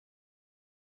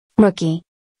Rookie.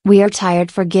 We are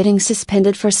tired for getting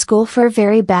suspended for school for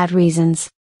very bad reasons.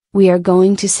 We are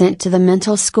going to sent to the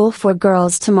mental school for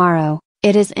girls tomorrow.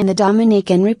 It is in the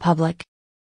Dominican Republic.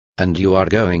 And you are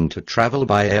going to travel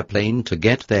by airplane to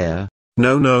get there?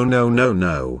 No, no, no, no,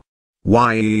 no.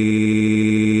 Why?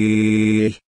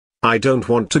 I don't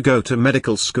want to go to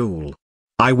medical school.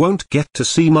 I won't get to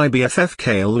see my BFF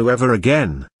Kale ever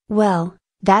again. Well,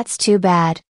 that's too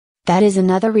bad. That is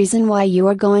another reason why you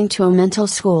are going to a mental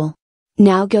school.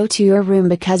 Now go to your room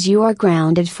because you are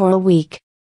grounded for a week.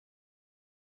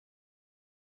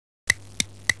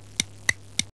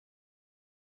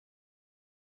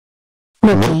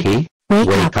 Rookie,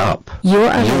 wake up. You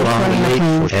are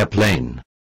late for airplane.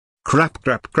 Crap,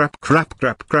 crap, crap, crap,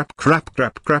 crap, crap, crap,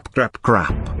 crap, crap, crap,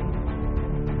 crap.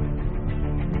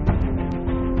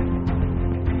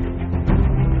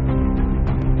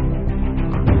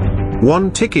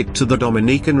 One ticket to the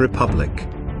Dominican Republic.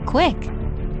 Quick!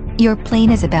 Your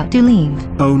plane is about to leave.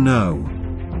 Oh no.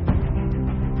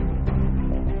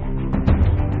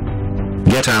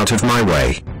 Get out of my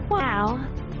way. Wow,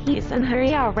 he's in a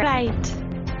hurry alright.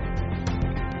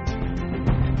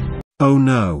 Oh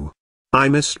no. I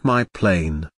missed my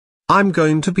plane. I'm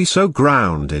going to be so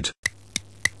grounded.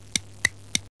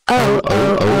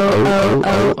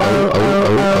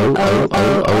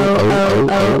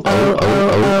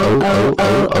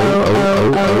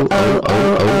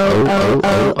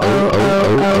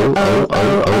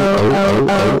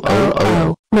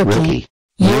 Rookie.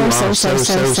 You are so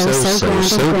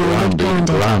grounded.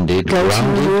 Grounded. Go to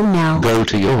your room now. Go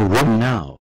to your room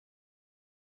now.